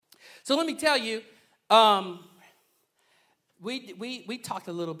So let me tell you, we talked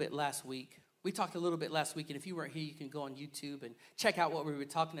a little bit last week. And if you weren't here, you can go on YouTube and check out what we were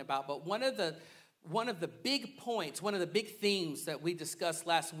talking about. But one of the big points, one of the big themes that we discussed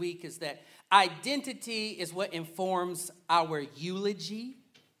last week is that identity is what informs our eulogy.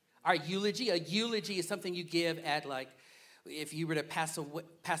 A eulogy is something you give at, like, if you were to pass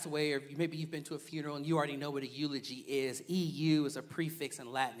away, or maybe you've been to a funeral and you already know what a eulogy is. EU is a prefix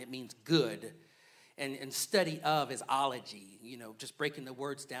in Latin. It means good. And study of is ology, just breaking the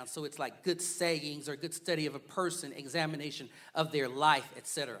words down. So it's like good sayings or good study of a person, examination of their life,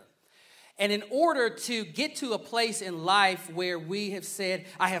 etc. And in order to get to a place in life where we have said,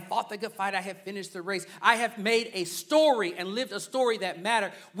 I have fought the good fight, I have finished the race, I have made a story and lived a story that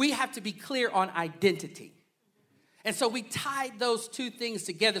mattered, we have to be clear on identity. And so we tied those two things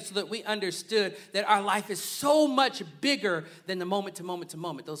together so that we understood that our life is so much bigger than the moment to moment to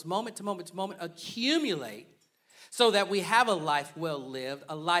moment. Those moment to moment to moment accumulate so that we have a life well lived,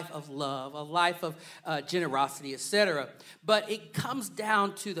 a life of love, a life of generosity, etc. But it comes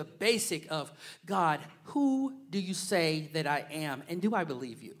down to the basic of, God, who do you say that I am? And do I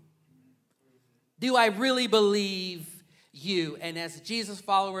believe you? Do I really believe you? And as Jesus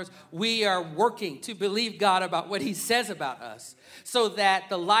followers, we are working to believe God about what he says about us so that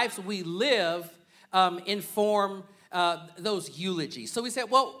the lives we live inform those eulogies. So we said,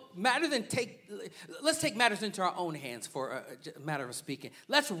 well, let's take matters into our own hands for a matter of speaking.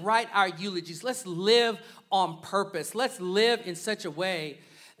 Let's write our eulogies. Let's live on purpose. Let's live in such a way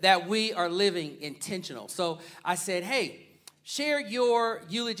that we are living intentional. So I said, hey, share your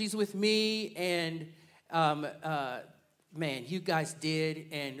eulogies with me. And man, you guys did,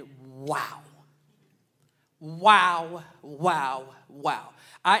 and wow.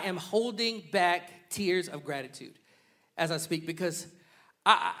 I am holding back tears of gratitude as I speak because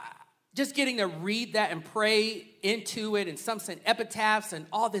I just getting to read that and pray into it, and some sent epitaphs and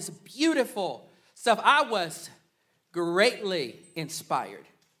all this beautiful stuff. I was greatly inspired.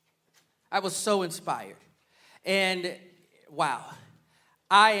 I was so inspired. And wow,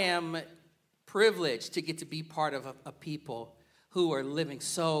 I am privileged to get to be part of a people who are living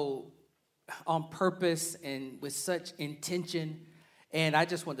so on purpose and with such intention. And I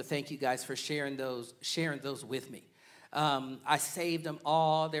just want to thank you guys for sharing those with me. I saved them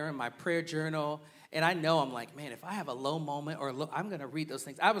all. They're in my prayer journal. And I know I'm like, man, if I have a low moment I'm going to read those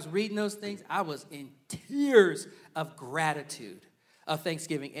things. I was reading those things. I was in tears of gratitude, of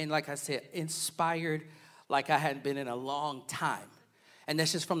thanksgiving. And like I said, inspired like I hadn't been in a long time. And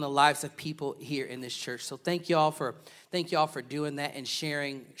that's just from the lives of people here in this church. So thank y'all for doing that and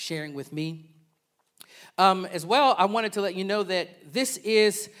sharing with me. As well, I wanted to let you know that this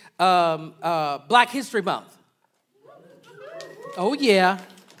is Black History Month. Oh yeah,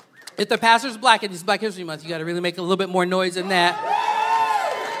 if the pastor's black and it's Black History Month, you got to really make a little bit more noise than that.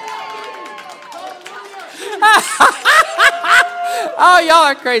 Oh, y'all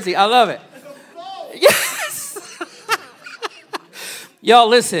are crazy. I love it. Y'all,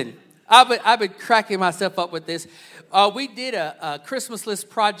 listen, I've been cracking myself up with this. We did a Christmas list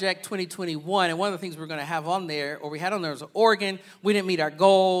project 2021, and one of the things we're going to have on there, or we had on there, was Oregon. We didn't meet our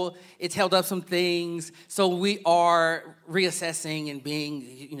goal. It's held up some things. So we are reassessing and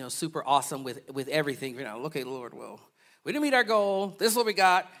being, super awesome with everything. Okay, Lord, well, we didn't meet our goal. This is what we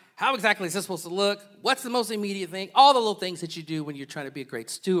got. How exactly is this supposed to look? What's the most immediate thing? All the little things that you do when you're trying to be a great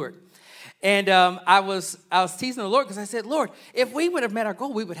steward. And I was teasing the Lord because I said, Lord, if we would have met our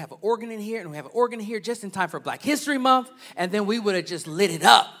goal, we would have an organ in here, and we have an organ here just in time for Black History Month, and then we would have just lit it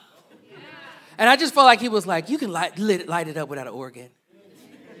up. Yeah. And I just felt like he was like, you can light it up without an organ.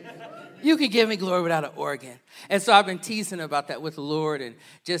 You can give me glory without an organ. And so I've been teasing about that with the Lord and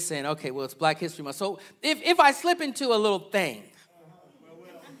just saying, okay, well, it's Black History Month. So if I slip into a little thing,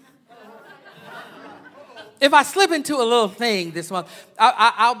 this month,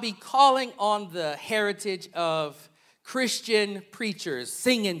 I'll be calling on the heritage of Christian preachers,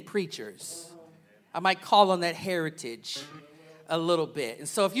 singing preachers. I might call on that heritage a little bit. And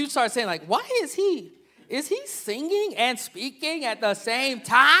so if you start saying, like, why is he singing and speaking at the same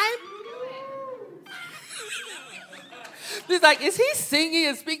time? It's like, is he singing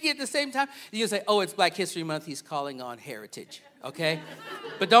and speaking at the same time? You say, oh, it's Black History Month. He's calling on heritage. Okay?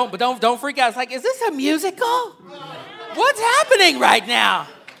 But don't freak out. It's like, is this a musical? What's happening right now?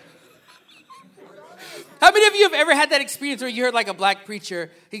 How many of you have ever had that experience where you heard like a black preacher,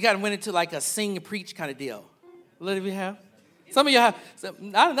 he kind of went into like a sing and preach kind of deal? A lot of you have? Some of you have.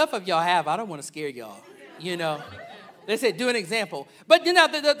 Not enough of y'all have. I don't want to scare y'all. They said, do an example. But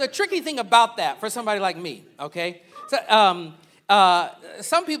the tricky thing about that for somebody like me, okay? So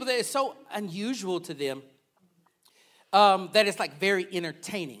some people, that it's so unusual to them that it's like very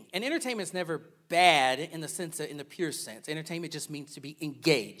entertaining. And entertainment is never bad in the sense in the pure sense. Entertainment just means to be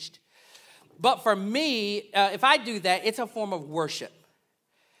engaged. But for me, if I do that, it's a form of worship.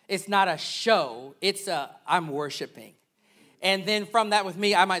 It's not a show. I'm worshiping. And then from that with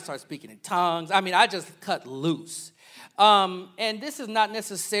me, I might start speaking in tongues. I mean, I just cut loose. And this is not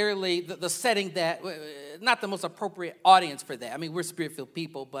necessarily the setting that, not the most appropriate audience for that. I mean, we're spirit-filled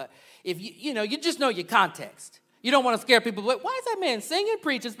people, but if you just know your context. You don't want to scare people. But why is that man singing,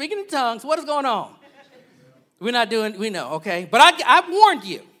 preaching, speaking in tongues? What is going on? We know, okay? But I warned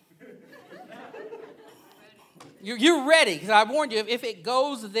you. You're ready, because I warned you. If it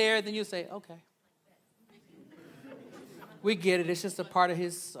goes there, then you say, okay. We get it. It's just a part of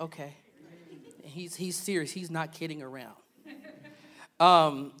his, okay. He's serious. He's not kidding around.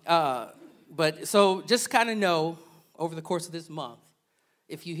 But so just kind of know over the course of this month,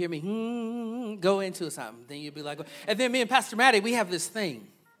 if you hear me go into something, then you'll be like, and then me and Pastor Maddie, we have this thing.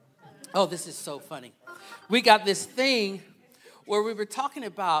 Oh, this is so funny. We got this thing where we were talking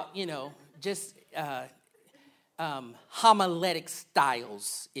about, just homiletic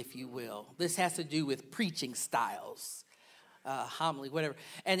styles, if you will. This has to do with preaching styles, homily, whatever.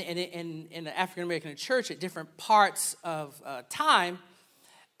 And in the African-American church, at different parts of time,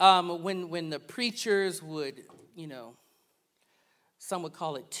 when the preachers would, some would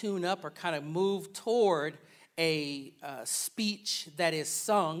call it tune up or kind of move toward a speech that is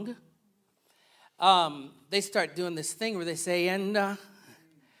sung, they start doing this thing where they say, and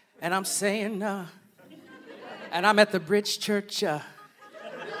I'm saying, and I'm at the Bridge Church, and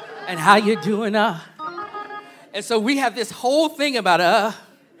how you doing, And so we have this whole thing about,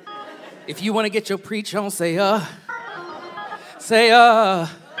 if you want to get your preach on, say,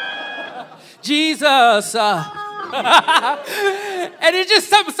 Jesus, and it just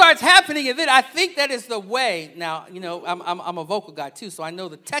something starts happening, and then I think that is the way. Now, I'm a vocal guy too, so I know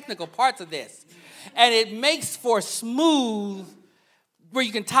the technical parts of this, and it makes for smooth, where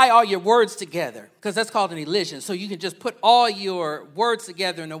you can tie all your words together, because that's called an elision. So you can just put all your words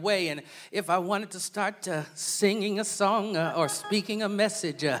together in a way, and if I wanted to start singing a song or speaking a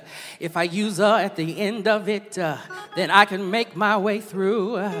message, if I use at the end of it, then I can make my way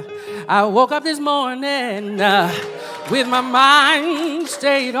through. I woke up this morning with my mind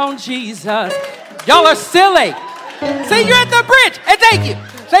stayed on Jesus. Y'all are silly. Say you're at the bridge, and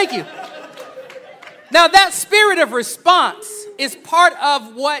thank you. Now that spirit of response is part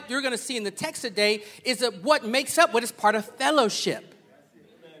of what you're going to see in the text today, is what makes up what is part of fellowship.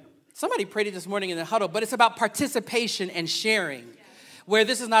 Somebody prayed it this morning in the huddle, but it's about participation and sharing, where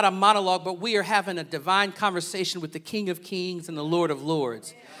this is not a monologue, but we are having a divine conversation with the King of Kings and the Lord of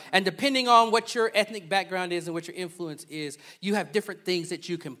Lords. And depending on what your ethnic background is and what your influence is, you have different things that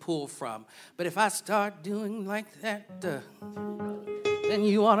you can pull from. But if I start doing like that, then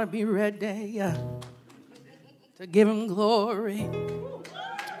you ought to be ready to give him glory.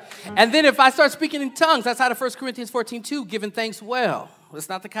 And then if I start speaking in tongues, that's out of 1 Corinthians 14:2, giving thanks well. It's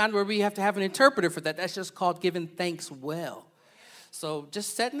not the kind where we have to have an interpreter for that. That's just called giving thanks well. So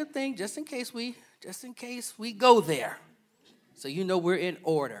just setting the thing, just in case we go there. So you know we're in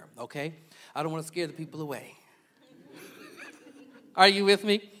order, okay? I don't want to scare the people away. Are you with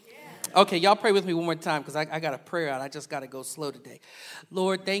me? Okay, y'all pray with me one more time, because I got a prayer out. I just got to go slow today.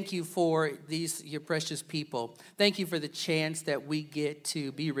 Lord, thank you for your precious people. Thank you for the chance that we get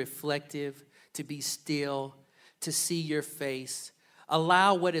to be reflective, to be still, to see your face.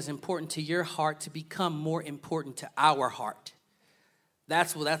 Allow what is important to your heart to become more important to our heart.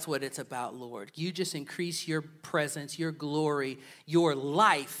 That's what it's about, Lord. You just increase your presence, your glory, your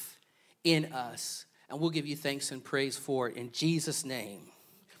life in us. And we'll give you thanks and praise for it in Jesus' name.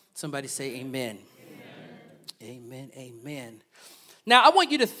 Somebody say amen. Amen. Amen. Now, I want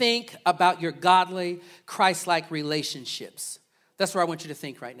you to think about your godly, Christ-like relationships. That's where I want you to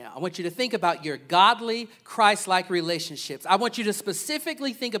think right now. I want you to think about your godly, Christ-like relationships. I want you to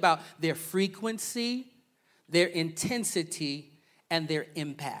specifically think about their frequency, their intensity, and their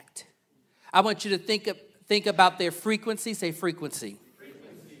impact. I want you to think about their frequency. Say frequency.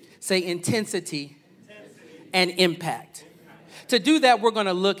 Say intensity. And impact. To do that, we're going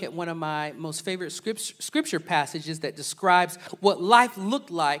to look at one of my most favorite scripture passages that describes what life looked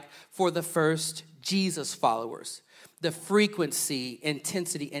like for the first Jesus followers. The frequency,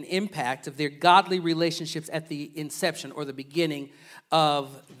 intensity, and impact of their godly relationships at the inception or the beginning of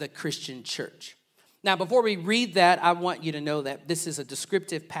the Christian church. Now, before we read that, I want you to know that this is a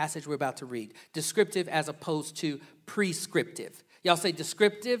descriptive passage we're about to read. Descriptive as opposed to prescriptive. Y'all say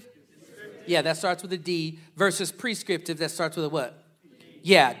descriptive? Yeah, that starts with a D versus prescriptive that starts with a what?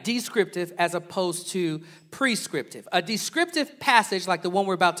 Yeah, descriptive as opposed to prescriptive. A descriptive passage like the one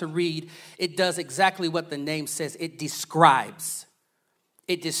we're about to read, it does exactly what the name says. It describes.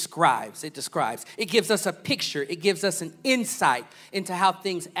 It describes. It describes. It gives us a picture. It gives us an insight into how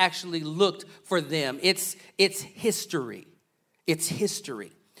things actually looked for them. It's history. It's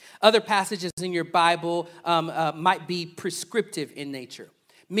history. Other passages in your Bible might be prescriptive in nature,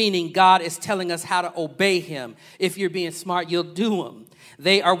 meaning God is telling us how to obey him. If you're being smart, you'll do them.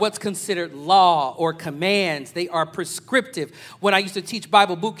 They are what's considered law or commands. They are prescriptive. When I used to teach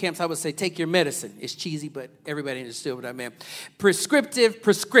Bible boot camps, I would say, take your medicine. It's cheesy, but everybody understood what I meant. Prescriptive,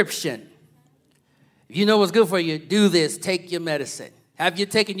 prescription. If you know what's good for you, do this. Take your medicine. Have you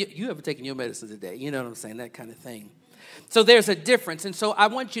ever taken your medicine today? You know what I'm saying? That kind of thing. So there's a difference. And so I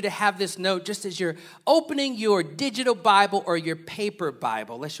want you to have this note just as you're opening your digital Bible or your paper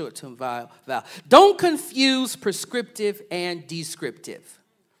Bible. Let's show it to him, Val. Don't confuse prescriptive and descriptive.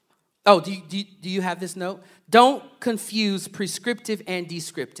 Oh, do you have this note? Don't confuse prescriptive and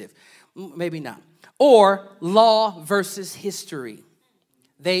descriptive. Maybe not. Or law versus history.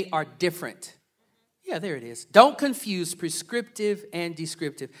 They are different. Yeah, there it is. Don't confuse prescriptive and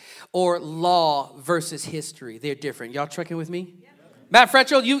descriptive or law versus history. They're different. Y'all tracking with me? Yeah. Matt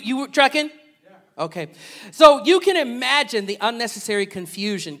Fretchell, you tracking? Yeah. Okay. So you can imagine the unnecessary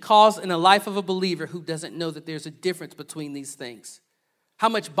confusion caused in the life of a believer who doesn't know that there's a difference between these things. How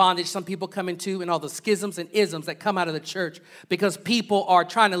much bondage some people come into and all the schisms and isms that come out of the church because people are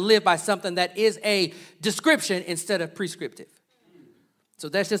trying to live by something that is a description instead of prescriptive. So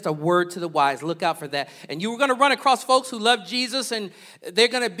that's just a word to the wise. Look out for that. And you're going to run across folks who love Jesus, and they're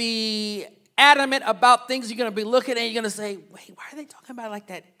going to be adamant about things. You're going to be looking and you're going to say, wait, why are they talking about it like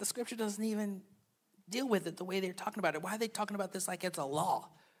that? The scripture doesn't even deal with it the way they're talking about it. Why are they talking about this like it's a law?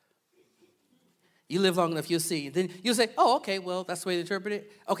 You live long enough, you'll see. Then you'll say, oh, okay, well, that's the way they interpret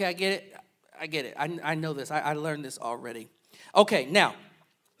it. Okay, I get it. I know this. I learned this already. Okay, now,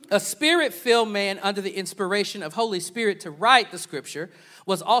 a spirit-filled man under the inspiration of Holy Spirit to write the scripture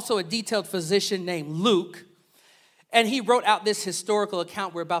was also a detailed physician named Luke. And he wrote out this historical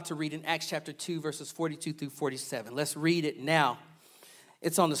account we're about to read in Acts chapter 2, verses 42 through 47. Let's read it now.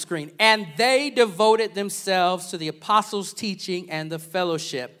 It's on the screen. And they devoted themselves to the apostles' teaching and the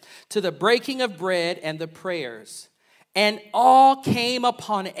fellowship, to the breaking of bread and the prayers. And all came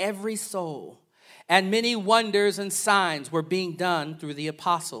upon every soul. And many wonders and signs were being done through the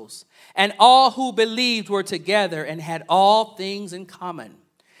apostles. And all who believed were together and had all things in common.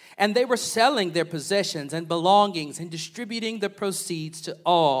 And they were selling their possessions and belongings and distributing the proceeds to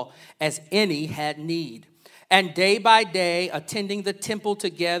all as any had need. And day by day, attending the temple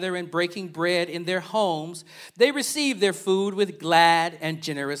together and breaking bread in their homes, they received their food with glad and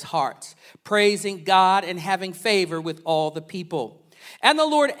generous hearts, praising God and having favor with all the people. And the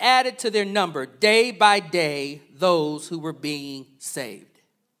Lord added to their number day by day those who were being saved.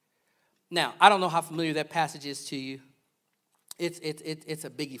 Now, I don't know how familiar that passage is to you. It's a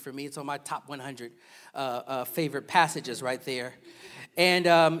biggie for me. It's on my top 100 favorite passages right there. And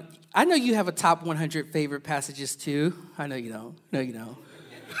I know you have a top 100 favorite passages too. I know you don't. No, you don't.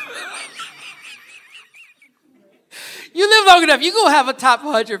 You live long enough, you're going to have a top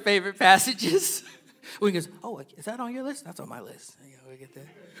 100 favorite passages. We goes, oh, is that on your list? That's on my list. We get that.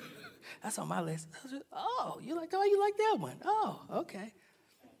 That's on my list. Oh, you like that one? Oh, okay.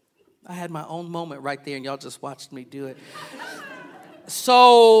 I had my own moment right there, and y'all just watched me do it.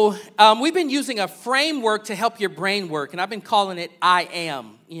 So we've been using a framework to help your brain work, and I've been calling it I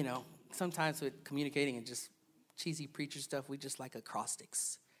am. You know, sometimes with communicating and just cheesy preacher stuff, we just like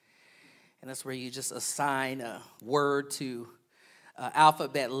acrostics. And that's where you just assign a word to an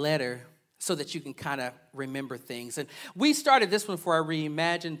alphabet letter so that you can kind of remember things. And we started this one for our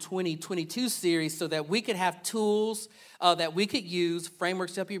Reimaginve 2022 series so that we could have tools that we could use,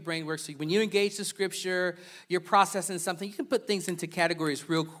 frameworks to help your brain work. So when you engage the scripture, you're processing something, you can put things into categories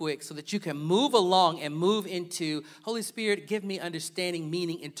real quick so that you can move along and move into, Holy Spirit, give me understanding,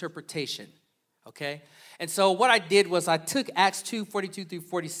 meaning, interpretation, okay? And so what I did was I took Acts 2, 42 through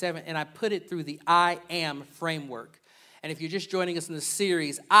 47, and I put it through the I am framework. And if you're just joining us in the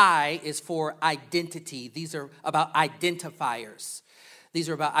series, I is for identity. These are about identifiers. These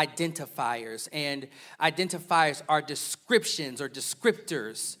are about identifiers. And identifiers are descriptions or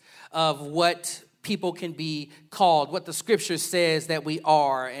descriptors of what people can be called, what the scripture says that we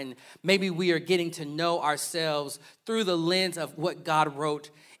are. And maybe we are getting to know ourselves through the lens of what God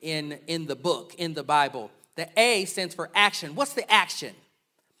wrote in the book, in the Bible. The A stands for action. What's the action?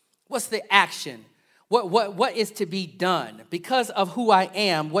 What's the action? What is to be done? Because of who I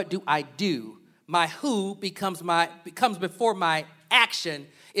am, what do I do? My who becomes before my action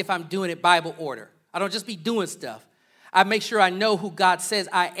if I'm doing it Bible order. I don't just be doing stuff. I make sure I know who God says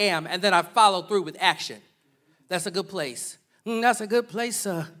I am, and then I follow through with action. That's a good place. That's a good place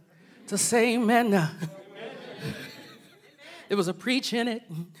to say amen. There was a preach in it.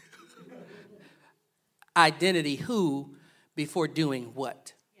 Identity, who, before doing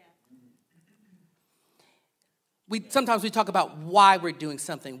what. Sometimes we talk about why we're doing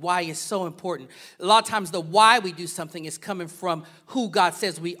something, why it's so important. A lot of times the why we do something is coming from who God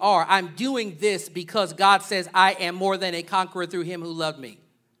says we are. I'm doing this because God says I am more than a conqueror through him who loved me.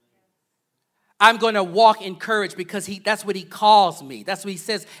 I'm going to walk in courage because that's what he calls me. That's what he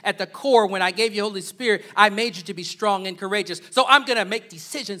says at the core. When I gave you Holy Spirit, I made you to be strong and courageous. So I'm going to make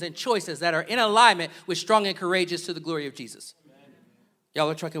decisions and choices that are in alignment with strong and courageous to the glory of Jesus. Amen. Y'all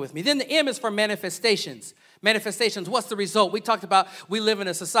are trucking with me. Then the M is for manifestations. Manifestations, what's the result? We talked about we live in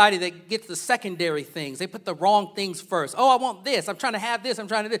a society that gets the secondary things. They put the wrong things first. Oh, I want this. I'm trying to have this. I'm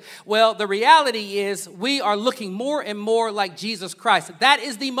trying to do this. Well, the reality is we are looking more and more like Jesus Christ. That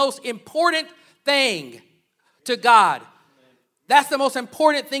is the most important thing to God. That's the most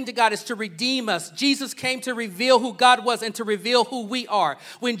important thing to God, is to redeem us. Jesus came to reveal who God was and to reveal who we are.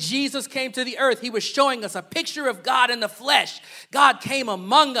 When Jesus came to the earth, he was showing us a picture of God in the flesh. God came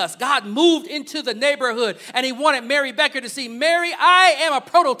among us. God moved into the neighborhood, and he wanted Mary Becker to see, Mary, I am a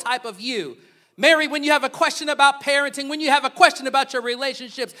prototype of you. Mary, when you have a question about parenting, when you have a question about your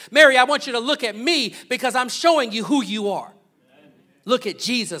relationships, Mary, I want you to look at me because I'm showing you who you are. Look at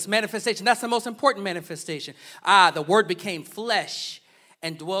Jesus, manifestation. That's the most important manifestation. The word became flesh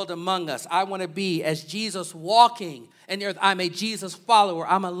and dwelled among us. I want to be as Jesus walking in the earth. I'm a Jesus follower.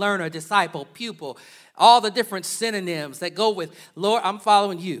 I'm a learner, disciple, pupil. All the different synonyms that go with, Lord, I'm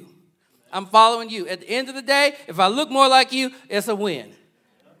following you. I'm following you. At the end of the day, if I look more like you, it's a win.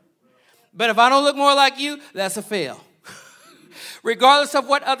 But if I don't look more like you, that's a fail. Regardless of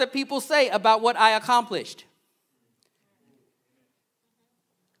what other people say about what I accomplished.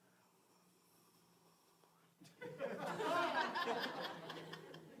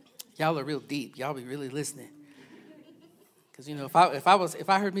 Y'all are real deep. Y'all be really listening. Because, you know, if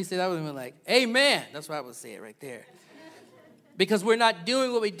I heard me say that, I would have been like, amen. That's what I would say right there. Because we're not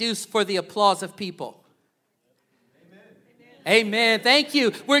doing what we do for the applause of people. Amen. Thank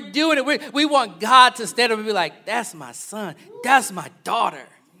you. We're doing it. We want God to stand up and be like, that's my son. That's my daughter.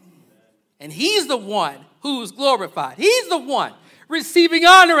 And he's the one who's glorified. He's the one receiving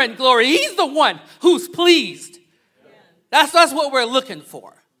honor and glory. He's the one who's pleased. That's what we're looking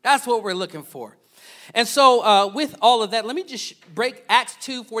for. That's what we're looking for. And so with all of that, let me just break Acts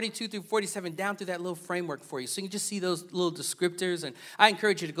 2, 42 through 47 down through that little framework for you. So you can just see those little descriptors. And I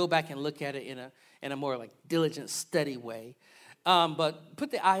encourage you to go back and look at it in a more like diligent study way. But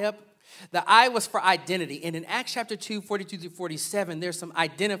put the I up. The I was for identity. And in Acts chapter 2, 42 through 47, there's some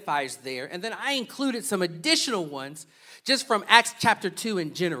identifiers there. And then I included some additional ones just from Acts chapter 2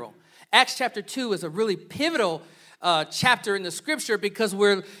 in general. Acts chapter 2 is a really pivotal chapter in the scripture because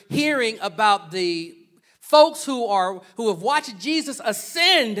we're hearing about the folks who have watched Jesus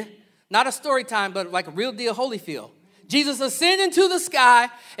ascend, not a story time, but like a real deal Holyfield. Jesus ascended into the sky,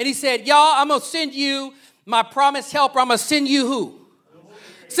 and he said, y'all, I'm going to send you my promised helper. I'm going to send you who?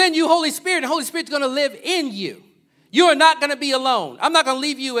 Send you Holy Spirit, and Holy Spirit's going to live in you. You are not going to be alone. I'm not going to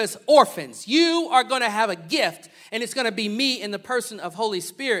leave you as orphans. You are going to have a gift, and it's going to be me in the person of Holy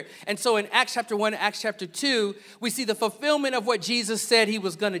Spirit. And so in Acts chapter 1 and Acts chapter 2, we see the fulfillment of what Jesus said he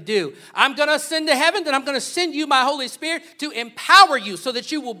was going to do. I'm going to ascend to heaven, then I'm going to send you my Holy Spirit to empower you so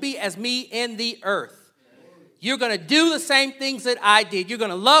that you will be as me in the earth. You're going to do the same things that I did. You're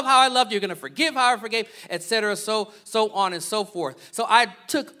going to love how I loved. You're going to forgive how I forgave, etc., so on and so forth. So I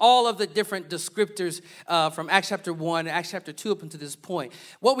took all of the different descriptors from Acts chapter 1 and Acts chapter 2 up until this point.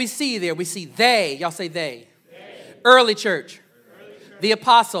 What we see there, we see they. Y'all say they. Early church. The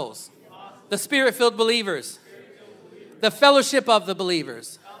apostles. The spirit-filled believers. The fellowship of the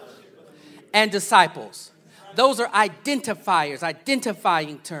believers. And disciples. Those are identifiers,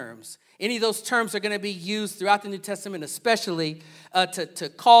 identifying terms. Any of those terms are going to be used throughout the New Testament, especially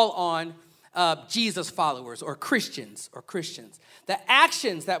to call on Jesus followers or Christians. The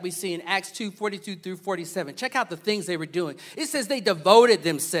actions that we see in Acts 2, 42 through 47. Check out the things they were doing. It says they devoted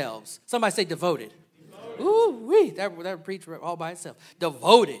themselves. Somebody say devoted. Ooh, that preach all by itself.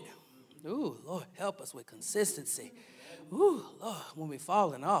 Devoted. Ooh, Lord, help us with consistency. Ooh, Lord, when we're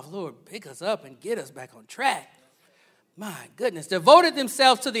falling off, Lord, pick us up and get us back on track. My goodness, devoted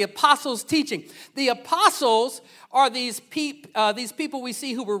themselves to the apostles' teaching. The apostles are these people we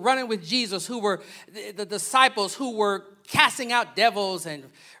see who were running with Jesus, who were the disciples, who were casting out devils and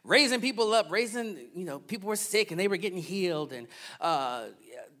raising people up, people were sick and they were getting healed, and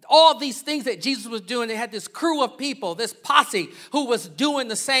all these things that Jesus was doing. They had this crew of people, this posse, who was doing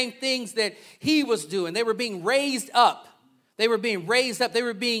the same things that he was doing. They were being raised up. They were being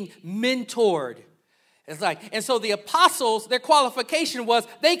mentored. And so the apostles, their qualification was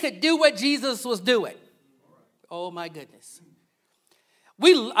they could do what Jesus was doing. Oh my goodness.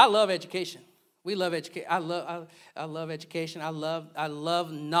 I love education. We love education. I love education. I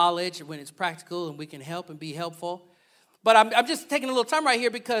love knowledge when it's practical and we can help and be helpful. But I'm just taking a little time right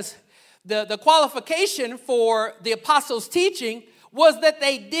here because the qualification for the apostles' teaching was that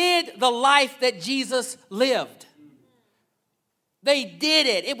they did the life that Jesus lived. They did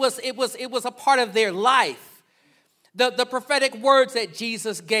it. It was a part of their life. The prophetic words that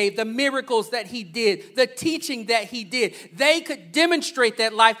Jesus gave, the miracles that he did, the teaching that he did, they could demonstrate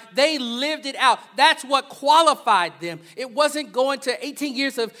that life. They lived it out. That's what qualified them. It wasn't going to 18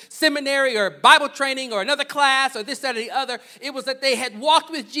 years of seminary or Bible training or another class or this, that, or the other. It was that they had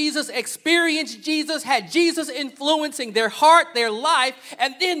walked with Jesus, experienced Jesus, had Jesus influencing their heart, their life,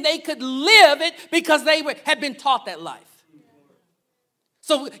 and then they could live it because they had been taught that life.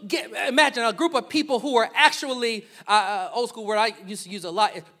 So imagine a group of people who are actually, old school word I used to use a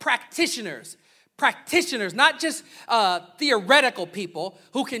lot, practitioners. Practitioners, not just theoretical people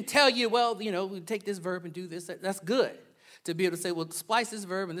who can tell you, well, we take this verb and do this. That's good. To be able to say, well, splice this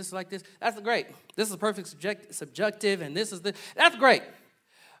verb and this is like this. That's great. This is perfect subjunctive and this is the. That's great.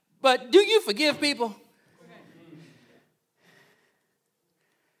 But do you forgive people?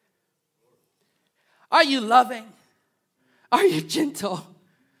 Are you loving? Are you gentle?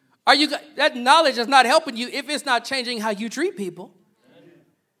 That knowledge is not helping you if it's not changing how you treat people.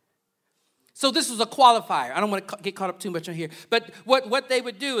 So this was a qualifier. I don't want to get caught up too much on here. But what they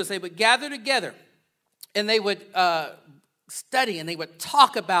would do is they would gather together and they would study and they would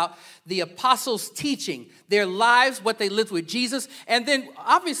talk about the apostles' teaching, their lives, what they lived with Jesus. And then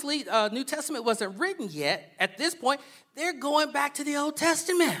obviously New Testament wasn't written yet. At this point, they're going back to the Old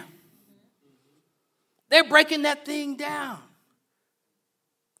Testament. They're breaking that thing down.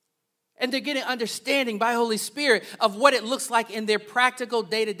 And they're getting understanding by Holy Spirit of what it looks like in their practical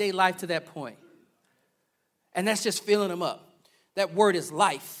day-to-day life to that point. And that's just filling them up. That word is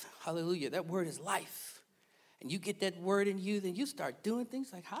life. Hallelujah. That word is life. And you get that word in you, then you start doing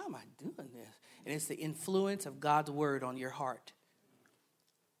things like, how am I doing this? And it's the influence of God's word on your heart.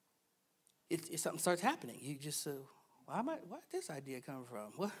 Something starts happening. You just say, where did this idea come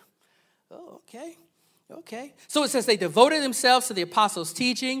from? What? Oh, okay. Okay. So it says they devoted themselves to the apostles'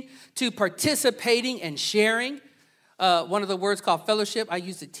 teaching, to participating and sharing. One of the words called fellowship. I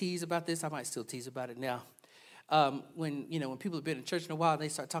used to tease about this. I might still tease about it now. When people have been in church in a while, they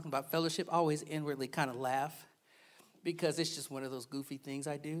start talking about fellowship, I always inwardly kind of laugh because it's just one of those goofy things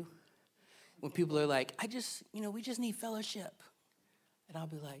I do. When people are like, we just need fellowship. And I'll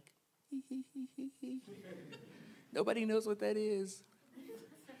be like, nobody knows what that is.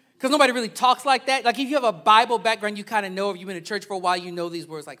 Because nobody really talks like that. Like if you have a Bible background, you kind of know, if you've been in church for a while, you know these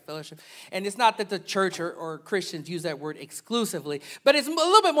words like fellowship. And it's not that the church or Christians use that word exclusively, but it's a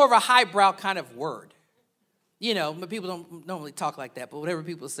little bit more of a highbrow kind of word. But people don't normally talk like that. But whenever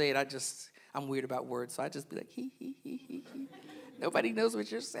people say it, I'm weird about words. So I just be like, hee, hee, hee, hee, hee. Nobody knows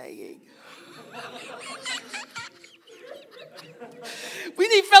what you're saying. We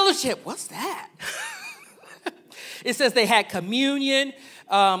need fellowship. What's that? It says they had communion.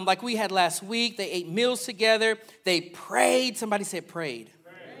 Like we had last week. They ate meals together. They prayed. Somebody said prayed.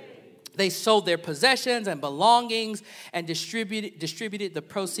 They sold their possessions and belongings and distributed the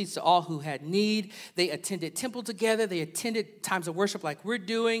proceeds to all who had need. They attended temple together. They attended times of worship like we're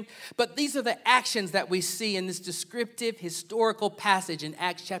doing. But these are the actions that we see in this descriptive historical passage in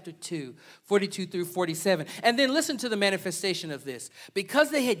Acts chapter 2, 42 through 47. And then listen to the manifestation of this.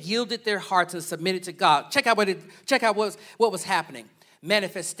 Because they had yielded their hearts and submitted to God. Check out what was happening.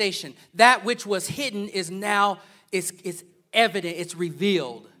 Manifestation. That which was hidden is now is evident. It's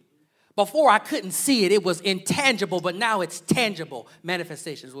revealed. Before I couldn't see it, it was intangible, but now it's tangible.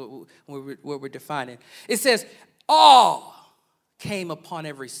 Manifestations, what we're defining. It says, awe came upon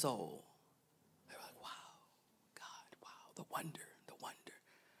every soul. They're like, wow, God, wow, the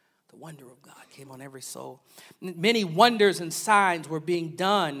wonder of God came on every soul. Many wonders and signs were being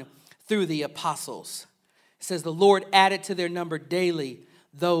done through the apostles. It says the Lord added to their number daily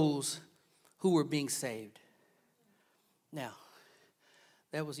those who were being saved. Now,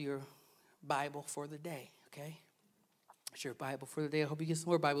 that was your Bible for the day, okay? It's your Bible for the day. I hope you get some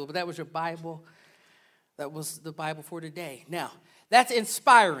more Bible. But that was your Bible. That was the Bible for today. Now, that's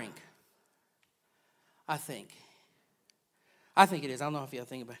inspiring, I think. I think it is. I don't know if y'all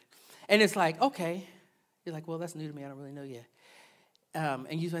think about it. And it's like, okay. You're like, well, that's new to me. I don't really know yet.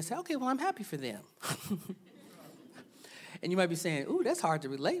 And you might say, okay, well, I'm happy for them. And you might be saying, ooh, that's hard to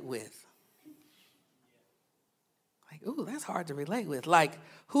relate with. Like, ooh, that's hard to relate with. Like,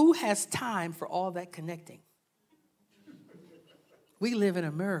 who has time for all that connecting? We live in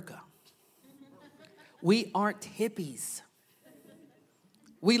America. We aren't hippies.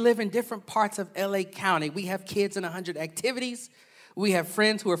 We live in different parts of LA County. We have kids in 100 activities. We have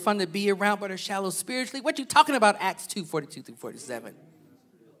friends who are fun to be around but are shallow spiritually. What you talking about, Acts 2:42 through 47?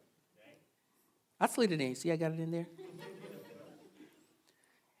 I slid it in. See, I got it in there.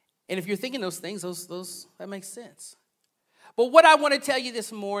 And if you're thinking those things, those that makes sense. But what I want to tell you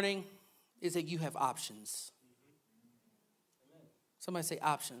this morning is that you have options. Somebody say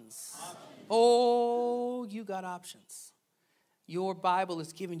options. Oh, you got options. Your Bible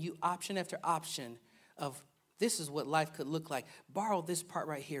is giving you option after option of this is what life could look like. Borrow this part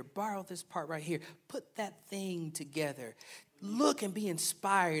right here. Borrow this part right here. Put that thing together. Look and be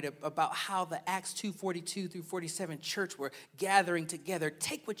inspired about how the Acts 2:42 through 47 church were gathering together.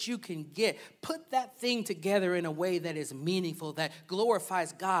 Take what you can get. Put that thing together in a way that is meaningful, that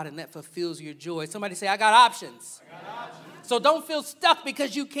glorifies God, and that fulfills your joy. Somebody say, I got options. I got options. So don't feel stuck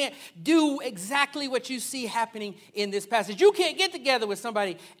because you can't do exactly what you see happening in this passage. You can't get together with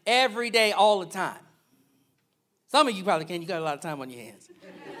somebody every day all the time. Some of you probably can. You got a lot of time on your hands.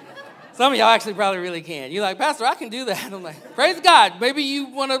 Some of y'all actually probably really can. You're like, Pastor, I can do that. I'm like, praise God. Maybe you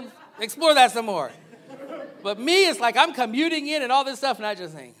want to explore that some more. But me, it's like I'm commuting in and all this stuff, and I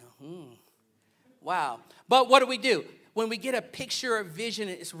just think, wow. But what do? When we get a picture or vision,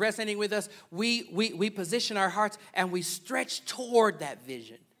 it's resonating with us, we position our hearts and we stretch toward that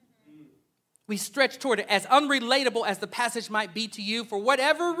vision. We stretch toward it. As unrelatable as the passage might be to you, for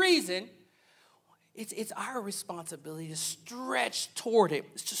whatever reason, it's our responsibility to stretch toward it.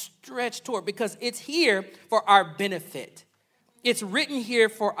 It's to stretch toward because it's here for our benefit. It's written here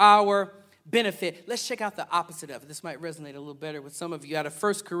for our benefit. Let's check out the opposite of it. This might resonate a little better with some of you out of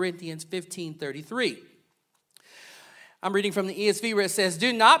 1 Corinthians 15:33. I'm reading from the ESV where it says,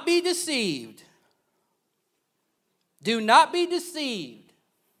 do not be deceived. Do not be deceived.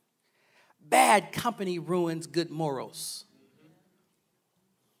 Bad company ruins good morals.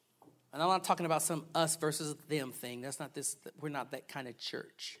 And I'm not talking about some us versus them thing. That's not this. We're not that kind of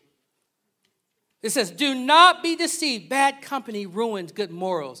church. It says, do not be deceived. Bad company ruins good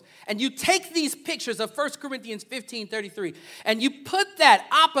morals. And you take these pictures of 1 Corinthians 15:33, and you put that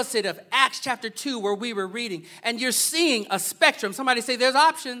opposite of Acts chapter 2 where we were reading, and you're seeing a spectrum. Somebody say there's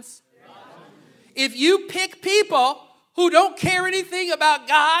options. If you pick people who don't care anything about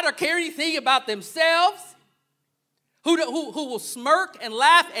God or care anything about themselves, who will smirk and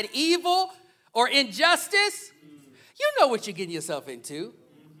laugh at evil or injustice, you know what you're getting yourself into.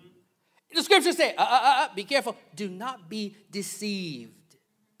 The scriptures say, be careful. Do not be deceived.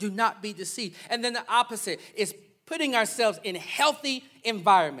 Do not be deceived. And then the opposite is putting ourselves in healthy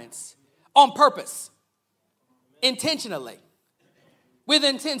environments on purpose, intentionally, with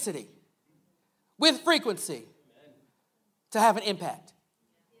intensity, with frequency, to have an impact.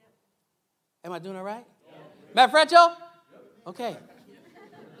 Am I doing all right? Matt Fretchel? Okay.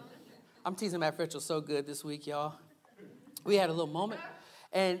 I'm teasing Matt Fretchel so good this week, y'all. We had a little moment.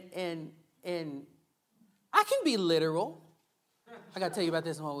 And I can be literal. I got to tell you about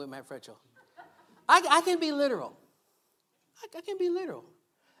this one with Matt Fretchel. I can be literal. I can be literal.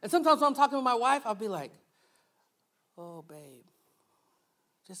 And sometimes when I'm talking with my wife, I'll be like, oh, babe,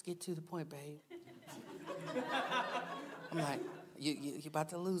 just get to the point, babe. I'm like, you're about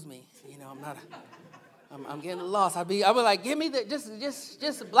to lose me. You know, I'm getting lost. I'll be like, give me the,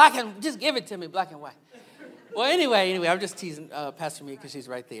 just black and, just give it to me, black and white. Well, anyway, I'm just teasing Pastor Mia because she's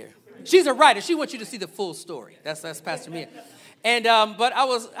right there. She's a writer. She wants you to see the full story. That's Pastor Mia. And but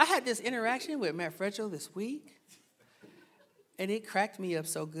I had this interaction with Matt Fretchel this week, and it cracked me up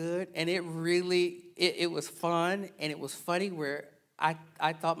so good, and it really it was fun and it was funny where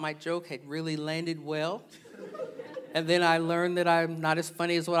I thought my joke had really landed well, and then I learned that I'm not as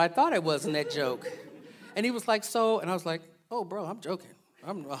funny as what I thought I was in that joke. And he was like, so, and I was like, oh, bro, I'm joking.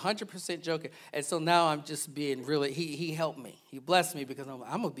 I'm 100% joking. And so now I'm just being really, he helped me. He blessed me because I'm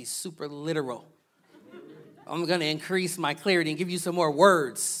going to be super literal. I'm going to increase my clarity and give you some more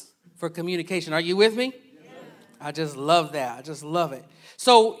words for communication. Are you with me? Yeah. I just love that. I just love it.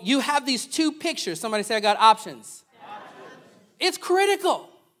 So you have these two pictures. Somebody say, I got options. It's critical.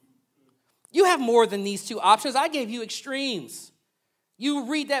 You have more than these two options. I gave you extremes. You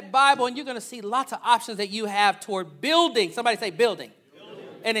read that Bible and you're going to see lots of options that you have toward building. Somebody say building.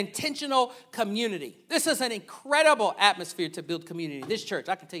 An intentional community. This is an incredible atmosphere to build community. This church,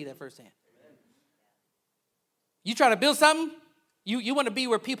 I can tell you that firsthand. You trying to build something? You want to be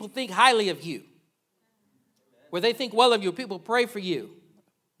where people think highly of you. Where they think well of you. People pray for you.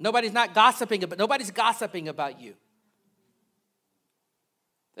 Nobody's gossiping about you.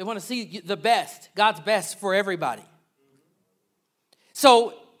 They want to see the best, God's best for everybody.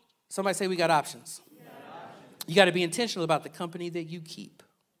 So, somebody say we got options. You got to be intentional about the company that you keep.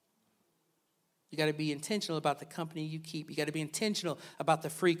 You got to be intentional about the company you keep. You got to be intentional about the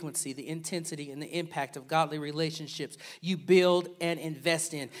frequency, the intensity, and the impact of godly relationships you build and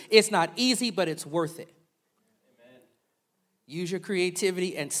invest in. It's not easy, but it's worth it. Amen. Use your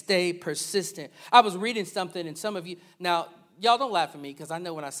creativity and stay persistent. I was reading something, and some of you, now, y'all don't laugh at me, because I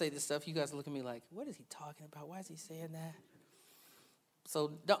know when I say this stuff, you guys look at me like, what is he talking about? Why is he saying that?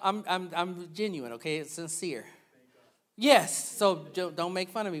 So I'm genuine, okay? It's sincere. Yes, so don't make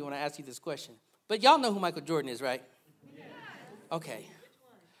fun of me when I ask you this question. But y'all know who Michael Jordan is, right? Okay.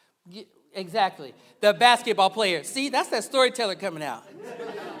 Exactly. The basketball player. See, that's that storyteller coming out.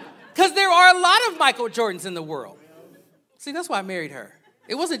 Because there are a lot of Michael Jordans in the world. See, that's why I married her.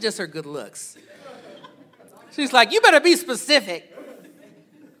 It wasn't just her good looks. She's like, you better be specific.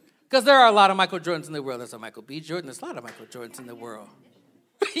 Because there are a lot of Michael Jordans in the world. There's a Michael B. Jordan. There's a lot of Michael Jordans in the world.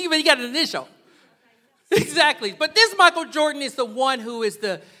 You got an initial. Exactly. But this Michael Jordan is the one who is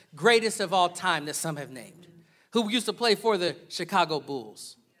the greatest of all time that some have named, who used to play for the Chicago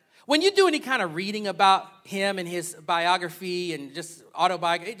Bulls. When you do any kind of reading about him and his biography and just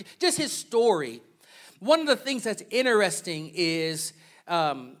autobiography, just his story, one of the things that's interesting is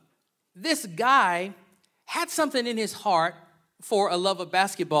this guy had something in his heart for a love of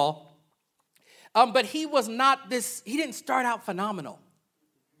basketball, but he didn't start out phenomenal.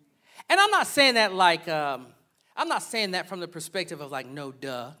 And I'm not saying that I'm not saying that from the perspective of like, no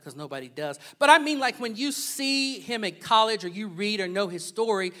duh, because nobody does. But I mean like when you see him in college or you read or know his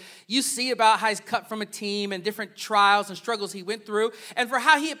story, you see about how he's cut from a team and different trials and struggles he went through, and for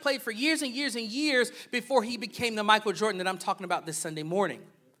how he had played for years and years and years before he became the Michael Jordan that I'm talking about this Sunday morning.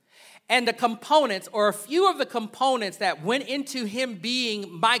 And the components, or a few of the components that went into him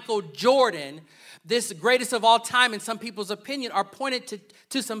being Michael Jordan, this greatest of all time in some people's opinion, are pointed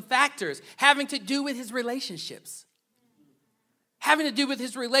to some factors having to do with his relationships. Having to do with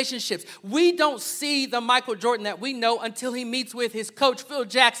his relationships. We don't see the Michael Jordan that we know until he meets with his coach, Phil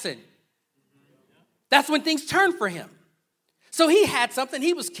Jackson. That's when things turn for him. So he had something,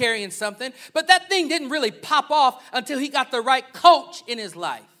 he was carrying something, but that thing didn't really pop off until he got the right coach in his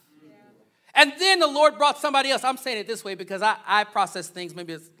life. And then the Lord brought somebody else. I'm saying it this way because I process things.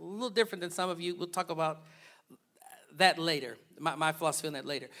 Maybe it's a little different than some of you. We'll talk about that later, my philosophy on that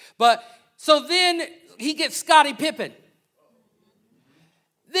later. But so then he gets Scottie Pippen.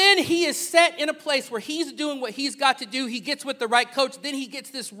 Then he is set in a place where he's doing what he's got to do. He gets with the right coach. Then he gets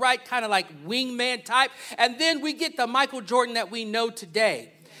this right kind of like wingman type. And then we get the Michael Jordan that we know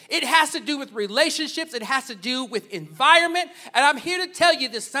today. It has to do with relationships. It has to do with environment. And I'm here to tell you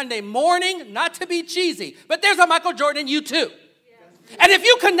this Sunday morning, not to be cheesy, but there's a Michael Jordan in you too. And if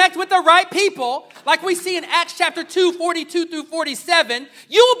you connect with the right people, like we see in Acts chapter 2, 42 through 47,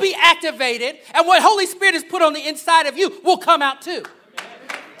 you will be activated, and what Holy Spirit has put on the inside of you will come out too.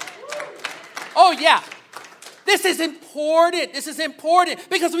 Oh, yeah. This is important. This is important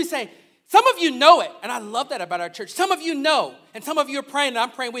because we say, some of you know it, and I love that about our church. Some of you know, and some of you are praying, and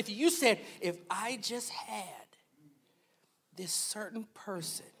I'm praying with you. You said, if I just had this certain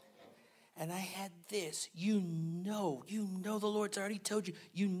person, and I had this, you know the Lord's already told you,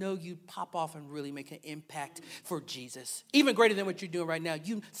 you'd pop off and really make an impact for Jesus, even greater than what you're doing right now.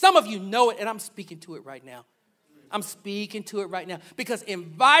 Some of you know it, and I'm speaking to it right now. I'm speaking to it right now because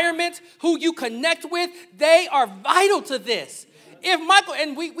environment, who you connect with, they are vital to this. If Michael,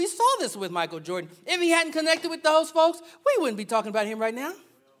 and we saw this with Michael Jordan, if he hadn't connected with those folks, we wouldn't be talking about him right now.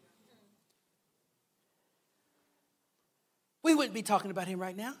 We wouldn't be talking about him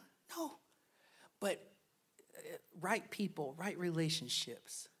right now. No. But right people, right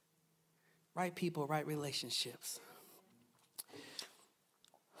relationships. Right people, right relationships.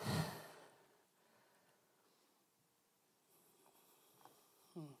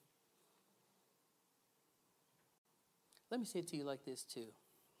 Let me say it to you like this too.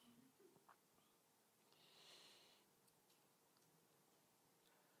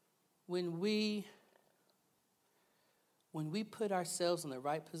 When we put ourselves in the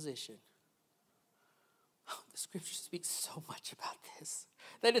right position, The scripture speaks so much about this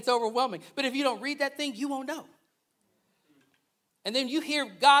that it's overwhelming. But if you don't read that thing, you won't know. And then you hear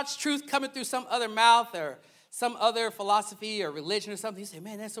God's truth coming through some other mouth or some other philosophy or religion or something. You say,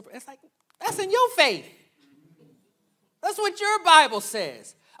 man, that's so, it's like, that's in your faith. That's what your Bible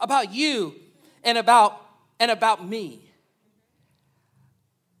says about you and about me.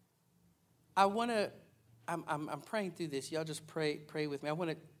 I'm praying through this. Y'all just pray with me. I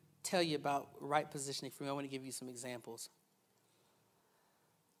want to tell you about right positioning for me. I want to give you some examples.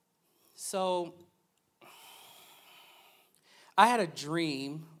 So, I had a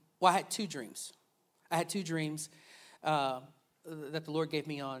dream. Well, I had two dreams. That the Lord gave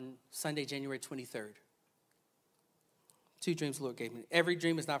me on Sunday, January 23rd. Two dreams the Lord gave me. Every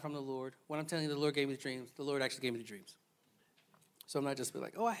dream is not from the Lord. When I'm telling you the Lord gave me the dreams, the Lord actually gave me the dreams. So I'm not just be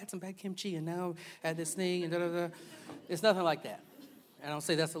like, oh, I had some bad kimchi and now I had this thing and da-da-da. It's nothing like that. And I don't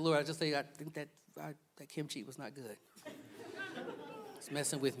say that's the Lord. I just say I think that kimchi was not good. It's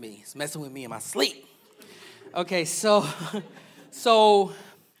messing with me. It's messing with me in my sleep. Okay, so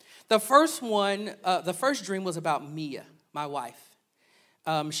the first dream was about Mia, my wife.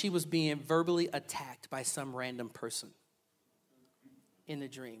 She was being verbally attacked by some random person in the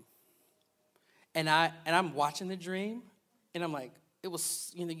dream. And I'm watching the dream, and I'm like, it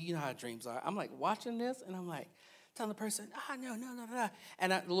was, you know how dreams are. I'm like watching this, and I'm like telling the person, no.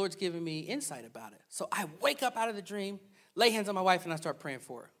 And the Lord's giving me insight about it. So I wake up out of the dream, lay hands on my wife, and I start praying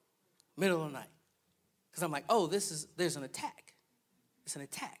for her. Middle of the night. Because I'm like, oh, there's an attack. It's an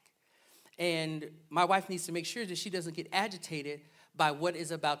attack. And my wife needs to make sure that she doesn't get agitated by what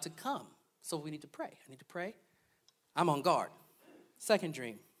is about to come. So we need to pray. I need to pray. I'm on guard. Second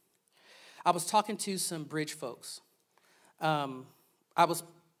dream. I was talking to some bridge folks. I was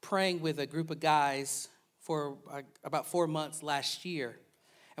praying with a group of guys for about 4 months last year.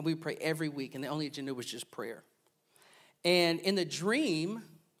 And we would pray every week. And the only agenda was just prayer. And in the dream,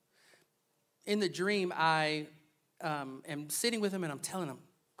 I am sitting with them and I'm telling them,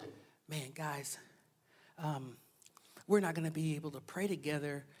 man, guys, we're not going to be able to pray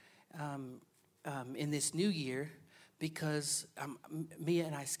together in this new year because Mia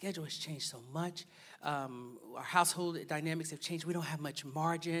and I's schedule has changed so much. Our household dynamics have changed. We don't have much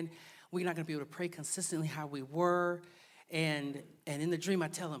margin. We're not going to be able to pray consistently how we were. And in the dream, I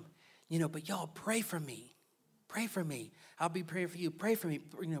tell them, but y'all pray for me. Pray for me. I'll be praying for you. Pray for me.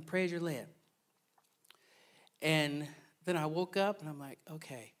 Pray as you're led. And then I woke up and I'm like,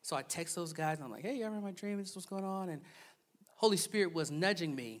 okay. So I text those guys and I'm like, hey, you ever in my dream? This is what's going on. And Holy Spirit was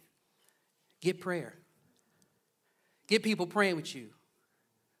nudging me. Get prayer. Get people praying with you.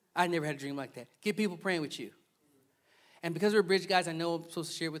 I never had a dream like that. Get people praying with you. And because we're bridge guys, I know I'm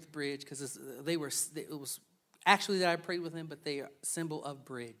supposed to share with the bridge because it was actually that I prayed with them, but they are a symbol of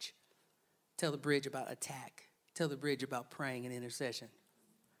bridge. Tell the bridge about attack. Tell the bridge about praying and intercession.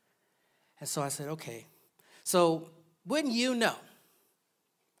 And so I said, okay. So wouldn't you know,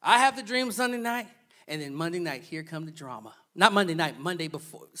 I have the dream Sunday night, and then Monday night, here come the drama. Not Monday night, Monday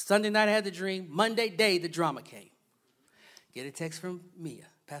before. Sunday night I had the dream. Monday day, the drama came. Get a text from Mia,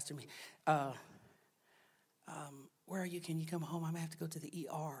 Pastor Mia. Where are you? Can you come home? I'm going to have to go to the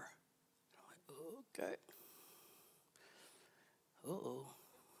ER. I'm like, okay. Uh-oh.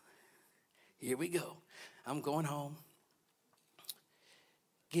 Here we go. I'm going home.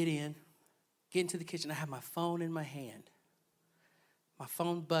 Get into the kitchen. I have my phone in my hand. My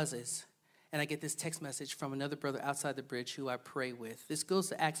phone buzzes, and I get this text message from another brother outside the bridge who I pray with. This goes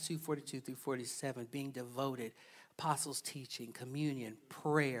to Acts 2:42 through 47, being devoted, apostles' teaching, communion,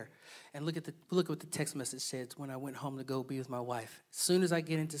 prayer. And look at what the text message says when I went home to go be with my wife. As soon as I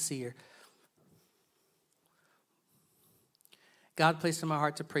get in to see her, God placed in my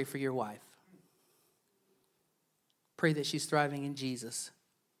heart to pray for your wife. Pray that she's thriving in Jesus.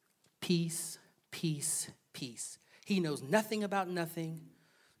 Peace, peace, peace. He knows nothing about nothing.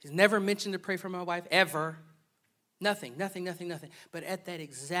 He's never mentioned to pray for my wife, ever. Nothing. But at that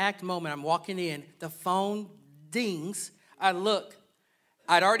exact moment, I'm walking in, the phone dings. I look.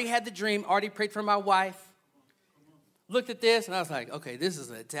 I'd already had the dream, already prayed for my wife. Looked at this, and I was like, okay, this is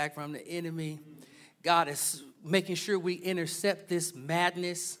an attack from the enemy. God is making sure we intercept this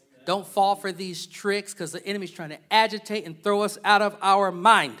madness. Don't fall for these tricks because the enemy's trying to agitate and throw us out of our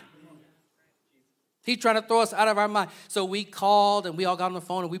mind. He's trying to throw us out of our mind. So we called and we all got on the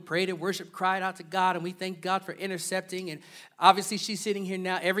phone and we prayed and worshiped, cried out to God, and we thank God for intercepting. And obviously she's sitting here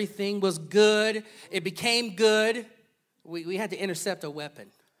now. Everything was good. It became good. We had to intercept a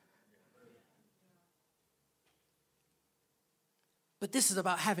weapon. But this is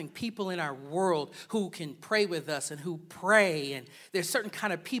about having people in our world who can pray with us and who pray. And there's certain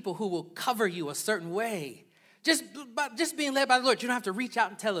kind of people who will cover you a certain way. Just being led by the Lord. You don't have to reach out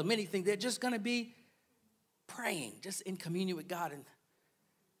and tell them anything. They're just going to be praying, just in communion with God. And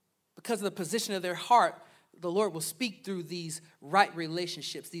because of the position of their heart, the Lord will speak through these right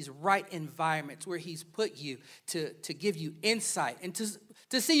relationships, these right environments where he's put you to give you insight and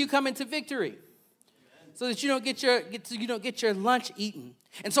to see you come into victory. So that you don't get your lunch eaten.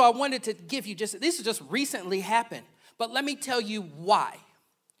 And so I wanted to give you this has just recently happened. But let me tell you why.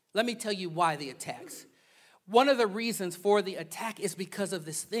 Let me tell you why the attacks. One of the reasons for the attack is because of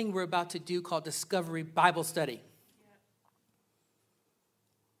this thing we're about to do called Discovery Bible Study.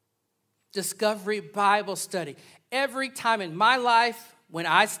 Discovery Bible Study. Every time in my life, when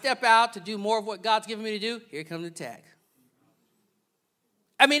I step out to do more of what God's given me to do, here comes the attack.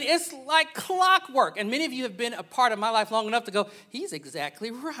 I mean, it's like clockwork. And many of you have been a part of my life long enough to go, he's exactly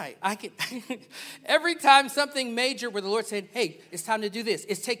right. Every time something major where the Lord said, hey, it's time to do this.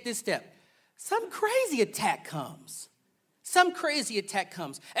 It's take this step. Some crazy attack comes. Some crazy attack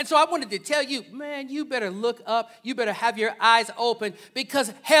comes. And so I wanted to tell you, man, you better look up. You better have your eyes open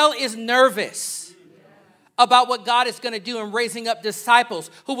because hell is nervous about what God is going to do in raising up disciples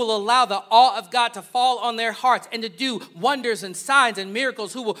who will allow the awe of God to fall on their hearts and to do wonders and signs and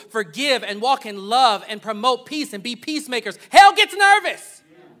miracles, who will forgive and walk in love and promote peace and be peacemakers. Hell gets nervous.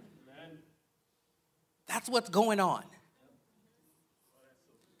 That's what's going on.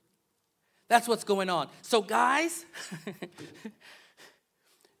 That's what's going on. So guys,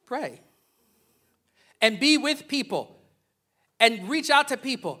 pray and be with people and reach out to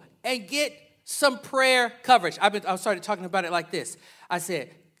people and get some prayer coverage. I started talking about it like this. I said,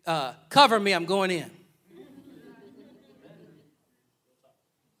 cover me, I'm going in.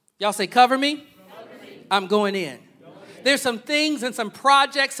 Y'all say, cover me? I'm going in. There's some things and some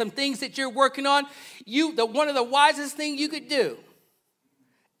projects, some things that you're working on. One of the wisest things you could do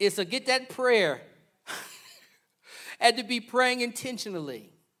is to get that prayer and to be praying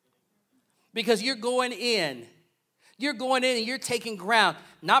intentionally. Because you're going in. You're going in and you're taking ground,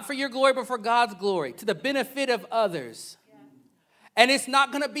 not for your glory, but for God's glory, to the benefit of others. Yeah. And it's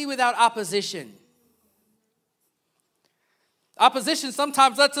not going to be without opposition. Opposition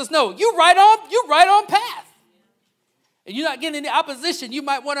sometimes lets us know you're right on path. And you're not getting any opposition. You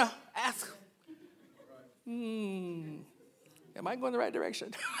might want to ask, am I going the right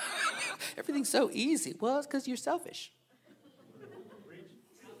direction? Everything's so easy. Well, it's because you're selfish.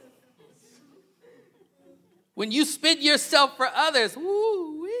 When you spend yourself for others,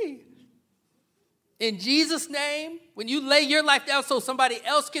 woo-wee. In Jesus' name, when you lay your life down so somebody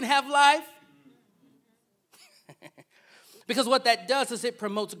else can have life. Because what that does is it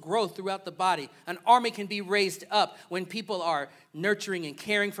promotes growth throughout the body. An army can be raised up when people are nurturing and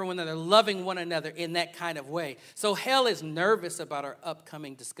caring for one another, loving one another in that kind of way. So hell is nervous about our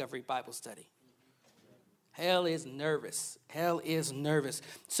upcoming Discovery Bible Study. Hell is nervous. Hell is nervous.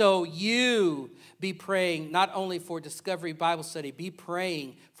 So you be praying not only for Discovery Bible Study, be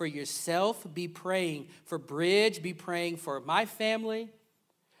praying for yourself, be praying for Bridge, be praying for my family.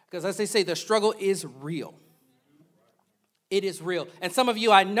 Because as they say, the struggle is real. It is real. And some of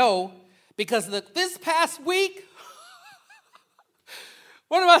you I know, because this past week,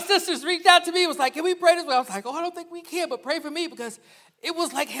 one of my sisters reached out to me and was like, can we pray this way? I was like, I don't think we can, but pray for me, because it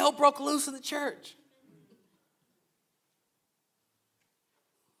was like hell broke loose in the church.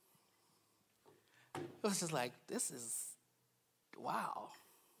 It was just like, wow,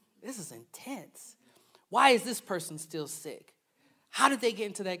 this is intense. Why is this person still sick? How did they get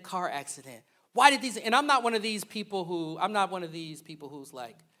into that car accident? Why did and I'm not one of these people who's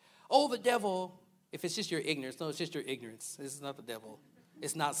like, oh, the devil. If it's just your ignorance, no, it's just your ignorance. This is not the devil.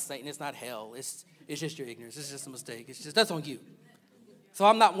 It's not Satan. It's not hell. It's just your ignorance. It's just a mistake. That's on you. So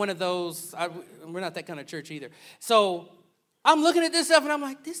I'm not one of those. We're not that kind of church either. So I'm looking at this stuff and I'm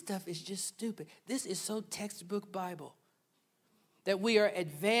like, this stuff is just stupid. This is so textbook Bible. That we are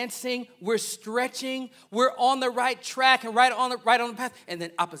advancing, we're stretching, we're on the right track and right on the path. And then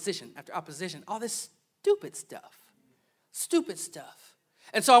opposition after opposition, all this stupid stuff. Stupid stuff.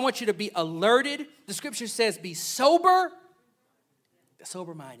 And so I want you to be alerted. The scripture says be sober-minded,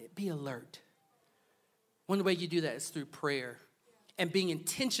 be alert. One way you do that is through prayer and being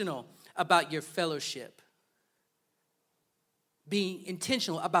intentional about your fellowship. Being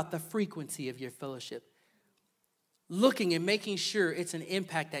intentional about the frequency of your fellowship. Looking and making sure it's an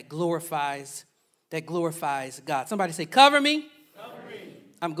impact that glorifies God. Somebody say, cover me. Cover me.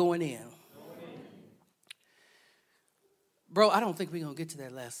 I'm going in. Bro, I don't think we're going to get to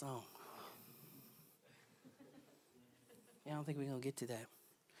that last song. I don't think we're going to get to that.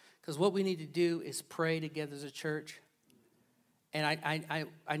 Because what we need to do is pray together as a church. And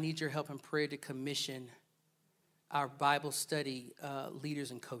I need your help in prayer to commission our Bible study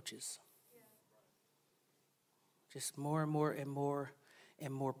leaders and coaches. Just more and more and more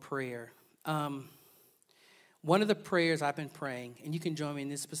and more prayer. One of the prayers I've been praying, and you can join me in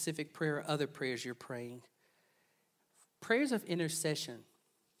this specific prayer or other prayers you're praying, prayers of intercession.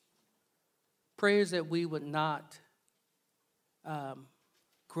 Prayers that we would not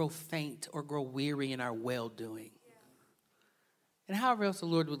grow faint or grow weary in our well-doing. And however else the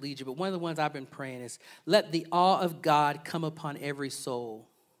Lord would lead you. But one of the ones I've been praying is, let the awe of God come upon every soul.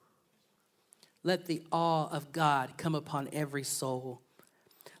 Let the awe of God come upon every soul.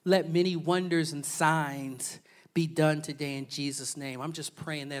 Let many wonders and signs be done today in Jesus' name. I'm just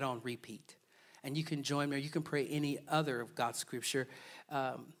praying that on repeat. And you can join me, or you can pray any other of God's scripture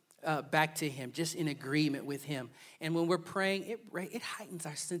back to him, just in agreement with him. And when we're praying, it heightens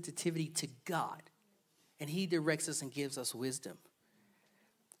our sensitivity to God. And he directs us and gives us wisdom.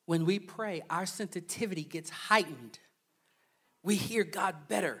 When we pray, our sensitivity gets heightened. We hear God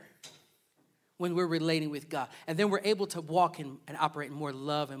better when we're relating with God. And then we're able to walk and operate in more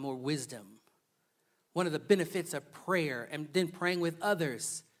love and more wisdom. One of the benefits of prayer and then praying with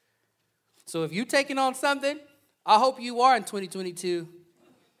others. So if you're taking on something, I hope you are in 2022.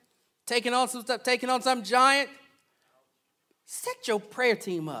 Taking on some stuff, taking on some giant, set your prayer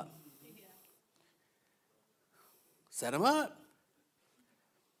team up. Set them up.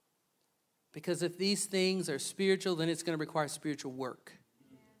 Because if these things are spiritual, then it's going to require spiritual work.